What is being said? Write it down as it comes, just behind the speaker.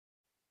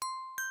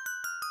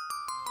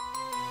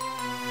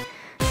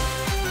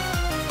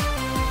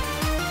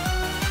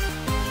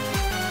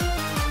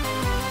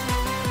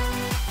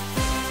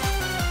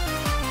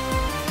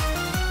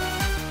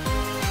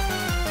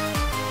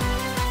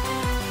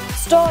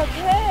Stop,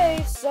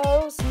 hey,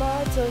 so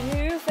smart, so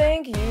you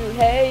think you,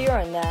 hey, you're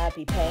a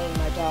nappy pain,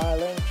 my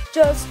darling.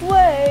 Just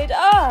wait,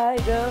 I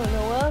don't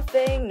know a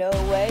thing, no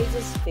way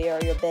to fear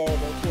you're better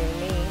to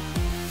me.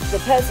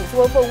 The peasant's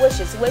woeful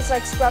wishes waste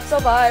like scraps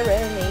of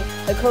irony,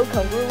 a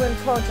co-congruent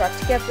contract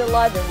kept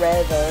alive in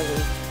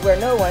reverie, where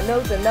no one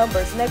knows the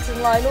numbers next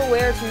in line or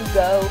where to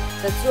go.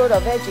 That sort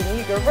of edging,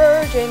 eager,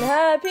 virgin,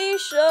 happy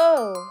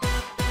show.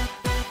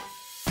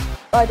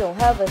 I don't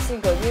have a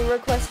single new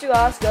request to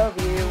ask of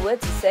you.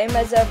 It's the same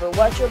as ever,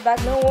 watch your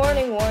back, no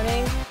warning,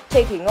 warning.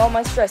 Taking all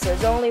my stress,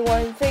 there's only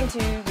one thing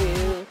to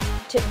do.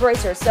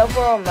 Brace yourself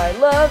for all my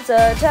love's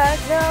attack.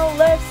 Now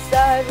left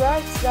side,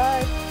 right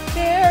side.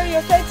 Here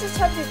your face is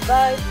time to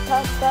fight.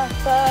 Pop, pop,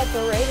 pop,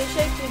 parading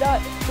shape to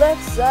not.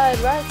 Left side,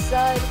 right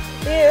side.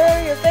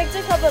 Here your face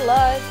to come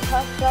alive.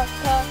 Pop, pop,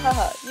 pop, ha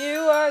ha. You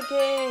are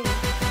king.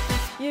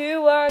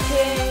 You are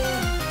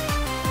king.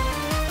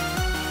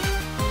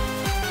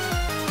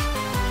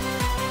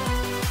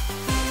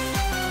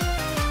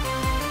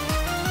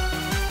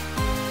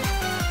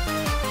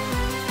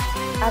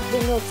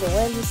 Acting also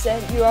when he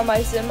said, you are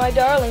my sin, my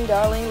darling,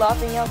 darling.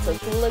 Laughing out so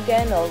cool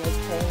again, all this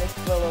pain is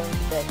flowing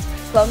bits.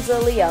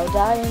 Clumsily I'll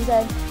die and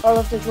then all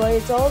of the joy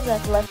is all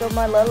that's left of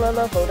my la la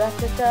la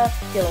vodaka.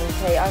 Feeling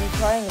pain, I'm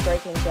crying,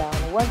 breaking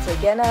down. Once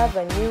again I have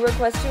a new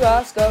request to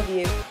ask of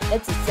you.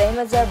 It's the same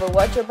as ever,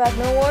 watch your back,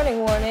 no warning,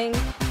 warning.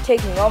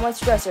 Taking all my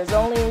stress, there's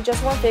only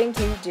just one thing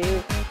to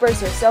do.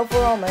 Brace yourself for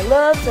all my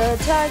love's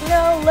attack.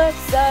 Now left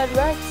side,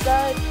 right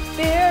side.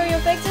 Fear your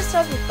face is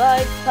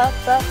simplified. Pop,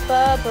 pop,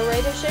 pop,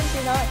 parade of shame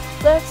tonight.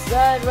 Left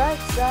side, right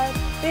side.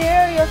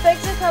 Fear your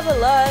face is come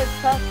alive.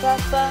 Pop, pop,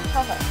 pop,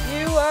 ha ha.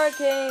 You are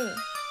king.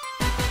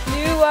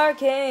 You are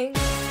king.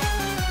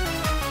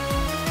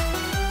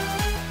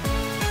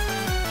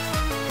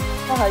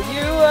 Ha ha,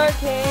 you are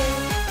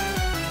king.